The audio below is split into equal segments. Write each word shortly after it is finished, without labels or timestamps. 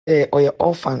or your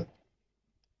orphan.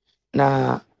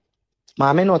 Na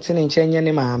maame not in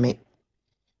any maame.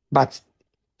 But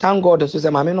thank God, so say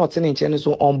maame not in any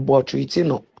so on board treating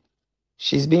no.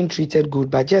 She's being treated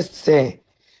good, but just say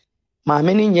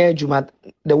maame ni nye juma,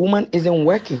 the woman isn't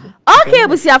working. Okay,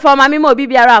 busia for mami mo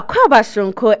bibiara kwaba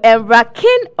shonko Emra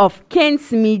King of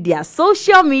Kings Media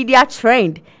social media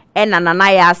trend ena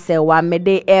nana ya se wa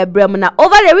mede ebrem na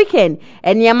over the weekend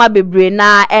eniyama bebre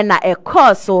na ena e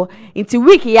course so inti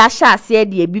week ya sha ase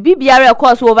de bibiara e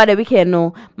course over the weekend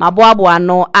no maboabo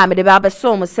no a mede ba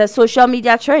besom se social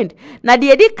media trend na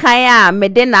de edi kan a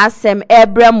mede na asem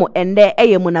ebrem ende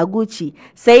eyemu na Gucci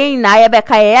saying na ye be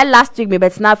kai last week me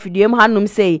betina fidiem hanum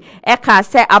say e ka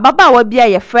se ababa wa bia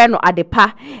ye friend no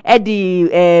Adepa e di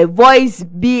voice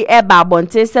bi e ba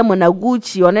bonte se mo na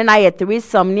Gucci one na ye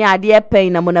threesome ni ade e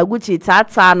pen na mo na Gucci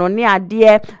tata no ni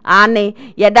ade ane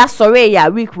ye da sorry ya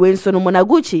week we so no mo na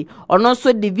Gucci ono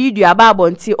so the video aba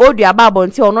bonte audio aba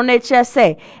bonte ono na che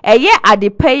se eye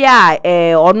Adepa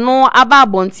ya ono aba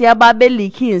bonte aba be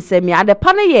leaking nsemi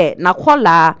Adepa no ye na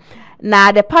kola na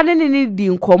Adepa no ni di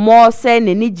nkomo se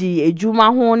ne ni gi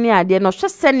ejuma ho ni ade no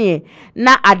hwese ne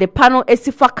na Adepa no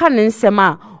esifa ka ne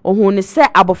nsema ohun se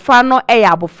abofra no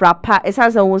eya abofra pa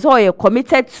esanse ohun se oye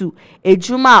committed to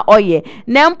ejuma oye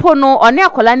nempo no one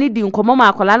akola ni di nkomo ma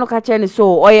akola no ka che ne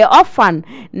so oye orphan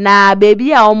na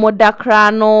baby a omoda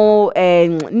kra no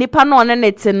nipa no one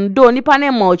netin do nipa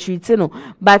ne ma ochiti no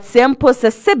but sempo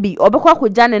se sebi obekwa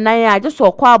koja ne nan ya just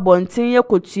okwa abontin ye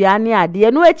kotua ne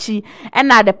ade no achi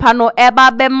na Adepa no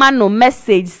eba be ma no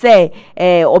message say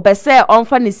obese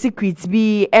onfa ne secret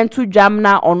bi entu dwam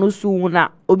na ono su na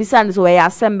obisa so we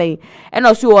asembe and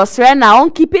also osre na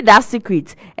on keep it that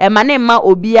secret mane ma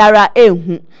obiara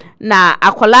ehu na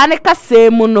akola ne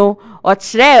kasemu no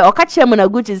ochire okache mu na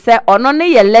Gucci say ono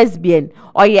ne ye lesbian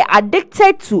or ye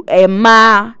addicted to a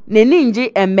ma ne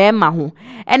ninji emema ho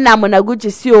na mu na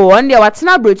Gucci si o on de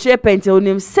watena brochire pente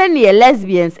onim sene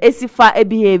lesbians esifa e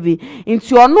behave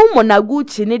into ono mu na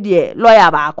Gucci ne de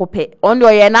lawyer ba akope on de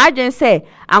ye na adwen say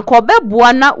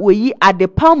ankobeboa na weyi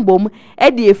Adepa mbom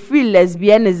e de free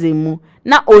lesbianism mu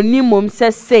na onimom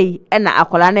se sei na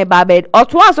akola ne babed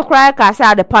oto aso kra ka se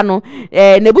Adepa no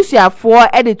nebusuafo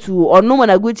editu onu mo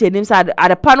na Gucci enim se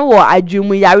Adepa no wo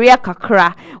adwumu yare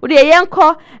kakra wo de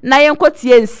yenko na yenko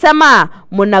tie nsem a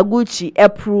mo na Gucci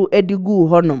epru edigu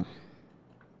honom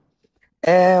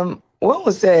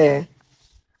what say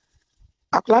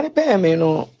akola ne pe me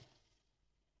no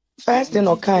first thing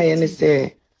okay and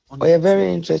say we are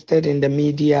very interested in the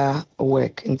media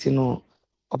work into no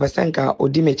opesenka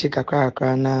odimechi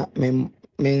kakra na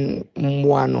men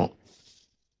mwano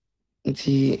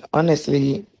nti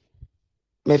honestly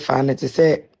me fan it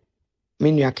say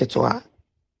me nua ketwa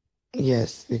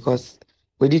yes because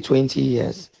we did 20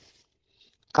 years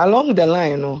along the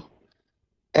line no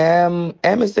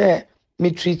em say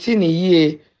me treating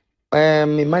ye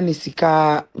me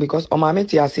manisika because o mama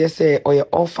ti ase say oye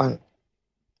orphan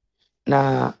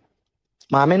na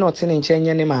mama no tin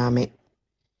nche ne mama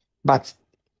but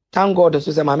thank God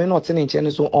so say mama not in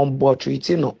nche so on board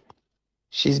treating no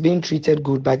she's being treated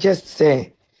good but just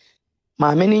say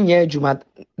mama ni nye juma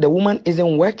the woman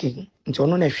isn't working nti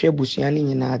ono na hwe busua ni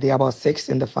nyina they about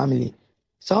 6 in the family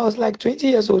so I was like 20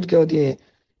 years old girl there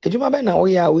ejuma be na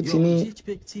oya utini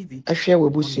ahwe we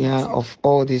busua of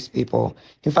all these people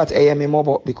in fact I am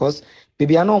mobile because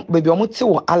baby omo te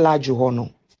wo alajo ho no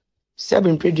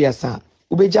seven preduasa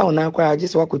ubeja ona akwa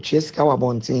just wakotue sika wa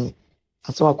bontin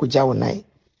aso wakoja wonai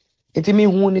enti me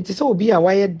hu ni ti se obi a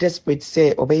why desperate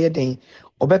say obeye den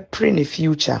obe pray in the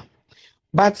future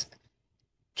but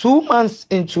 2 months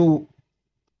into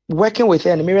working with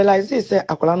her and me realize this say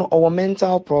akola no our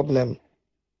mental problem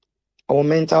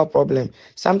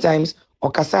sometimes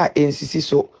okasa ensisi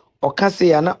so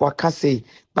okase ana wakase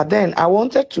but then I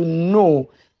wanted to know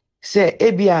say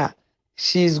ebia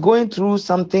she's going through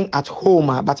something at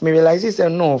home but me realize this say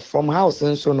no from house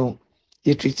and so no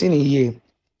you treating here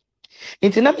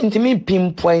inti me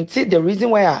pinpoint the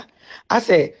reason why I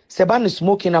say sebani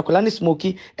smoking akola ni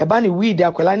smoky ebani weed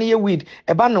akola ni ye weed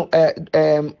ebano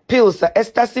pills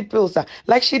ecstasy pills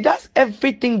like she does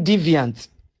everything deviant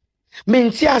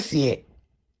menti ase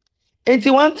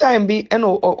enti one time be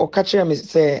eno o catch me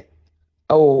say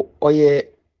oh oye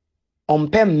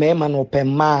ompem mema no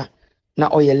pema na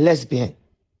oye lesbian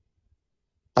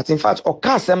but in fact o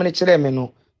ka asem ne kire me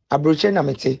no abroche na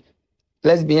mete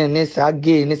lesbian ne sa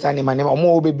gay ne sa ne mane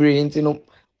omo obebre enti no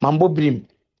mambo brim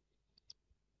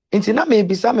enti na me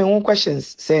bisa me one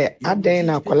questions say aden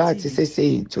na akola ti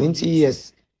say 20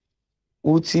 years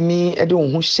utimi e de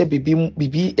ho hye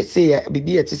bibi say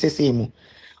bibi eti say mu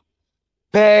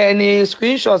Penny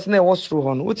screenshots na was through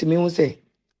on. What me say?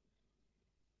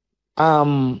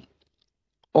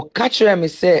 Or catch me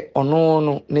say or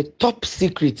no ne top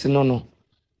secret no.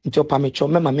 Nti opa me cho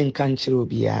me ma me nka nchire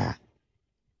obia.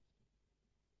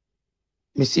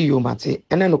 Me see you mate.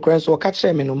 Ene no kran so catch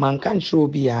me no man nka nchire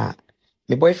obia.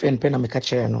 Me boyfriend pe na me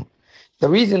catch no. The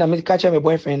reason I me catch my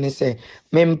boyfriend is say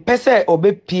me mpese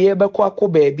obepie bekọ akọ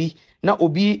baabi na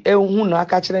obi ehunu na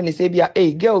aka kire ne say bia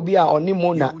girl bi a oni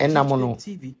mo na enam no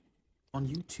on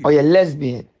YouTube. Or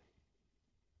lesbian.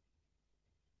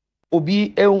 Obi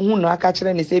ehunu na aka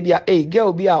kire ne say bia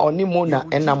girl bi a oni mo na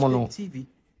enam no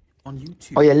on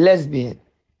YouTube. Or lesbian.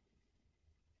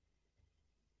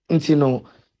 Nti no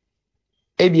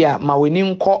ebia ma weni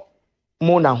nkọ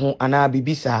mo na ho ana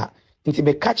bibisa nti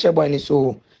be catch boy ni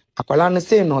so akwala no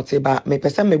say no te ba me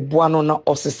pese me boa no na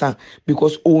osesa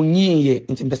because onyi ye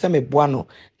nti pese me boa no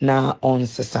na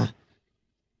onsesa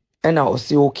ena o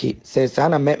say okay says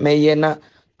ana me ye na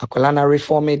akwala na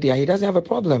reform media he doesn't have a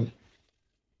problem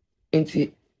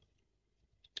nti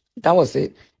that was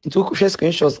it nti we share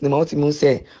screenshots ni ma oti mu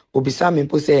say obisa me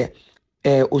mpo say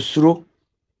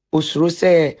osuro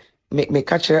say me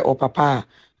catch o papa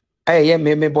yeah,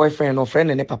 me boyfriend or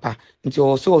friend and papa. Until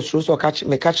also so catch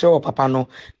me catch or papa no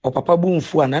or papa boom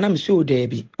fu and I'm sure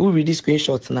debi. We read these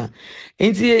screenshots now.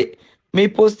 Into me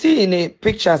posted in a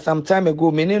picture some time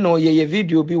ago. Me no ye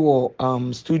video be wo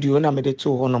studio na me de to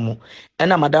honomo.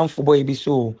 And madam for boy be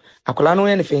so. Akola no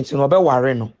anything no be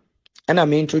worry no. And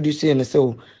I'm introducing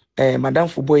so madam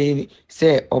for boy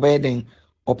say obeden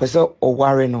or person or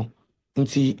worry no.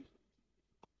 Until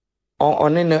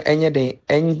on enye de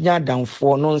enya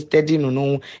danfo no steady no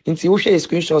nti wo hwe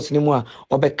screenshots ni mu a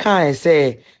obeka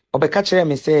say obeka kire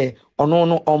me say ono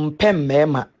no ompem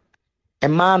mema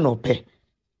ema no pe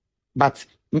but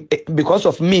because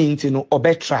of me nti no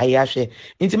obe try ahwe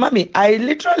nti mami I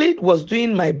literally was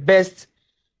doing my best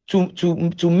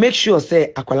to make sure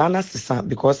say akwala na sisa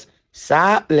because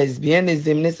sa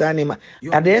lesbianism ni sa ni ma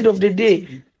at the end of the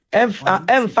day em fa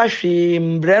hwe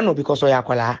mbre no because oya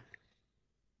akwala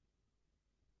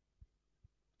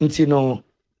nti no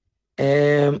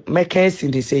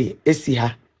Mackenzie they say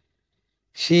esi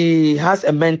she has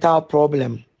a mental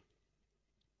problem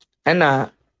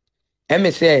and me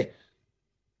say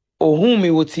whom me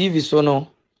with TV so no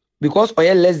because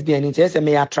oye lesbian nti say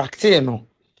me attractive no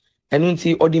and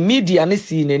nti or the media ne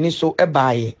see nani so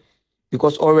ebaye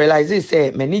because or realize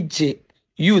say many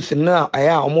youth now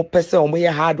aya omo pese omo ye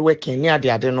hard working ni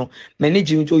ade no many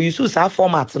nti use sa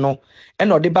format no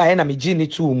and or the buy na me gini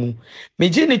tu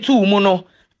mu no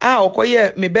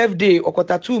okoye me birthday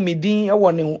okota tu me din e wo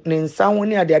ne nsa ho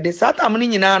ni ade satam ni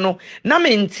nyina no na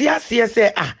me ntiase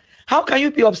say how can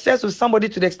you be obsessed with somebody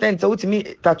to the extent that with me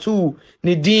tattoo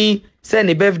ni din say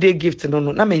ne birthday gift no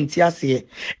na me ntiase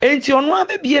enti ono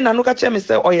abebie na no ka che me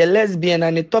say oye lesbian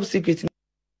and top secret.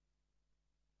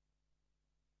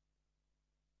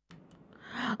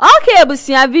 Okay,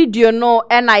 busia video no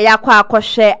ena yakwa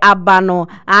akohwe aba no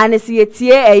anesi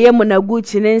yetie eye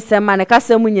munaguchi ne nsema ne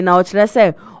kasemu nyina o kire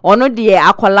se ono de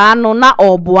akola no na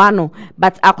oboa no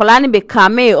but akola ne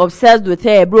become obsessed with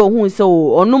her bro hu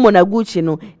so ono munaguchi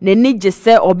no ne nije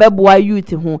se obeboa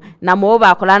youth hu na mo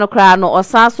ba akola no kra no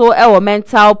osanso e wo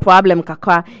mental problem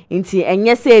kakwa nti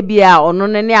enye se bia ono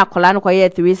ne akola no koye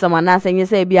threesome na se enye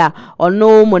se bia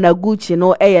ono munaguchi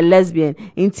no eye lesbian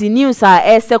nti news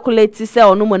a circulate se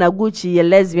ono munaguchi ye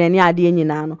lesbian ya ade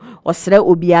nyina no osre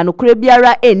obia no kura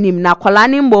biara enim na akola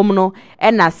ne mbom no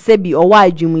e na sebi owa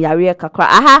adwum yare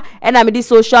kakra and me the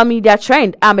social media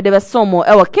trend me the somo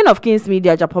King of Kings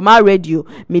Media gyapomaaradiogh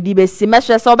me di be si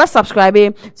mesre so be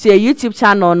subscribe to your YouTube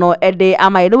channel no ede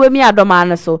ama no we mi adoma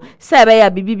no so se be ya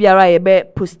bibi biara ye be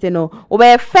post no we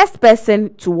be first person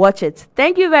to watch it.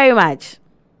 Thank you very much.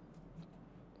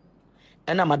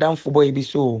 And madam for boy be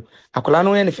so akola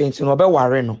no anything no be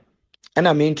worry no and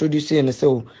I'm introducing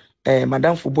so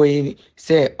madam for boy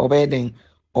say obeden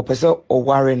or person or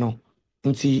worry no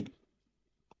nti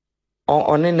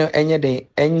on enye de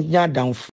enya danfo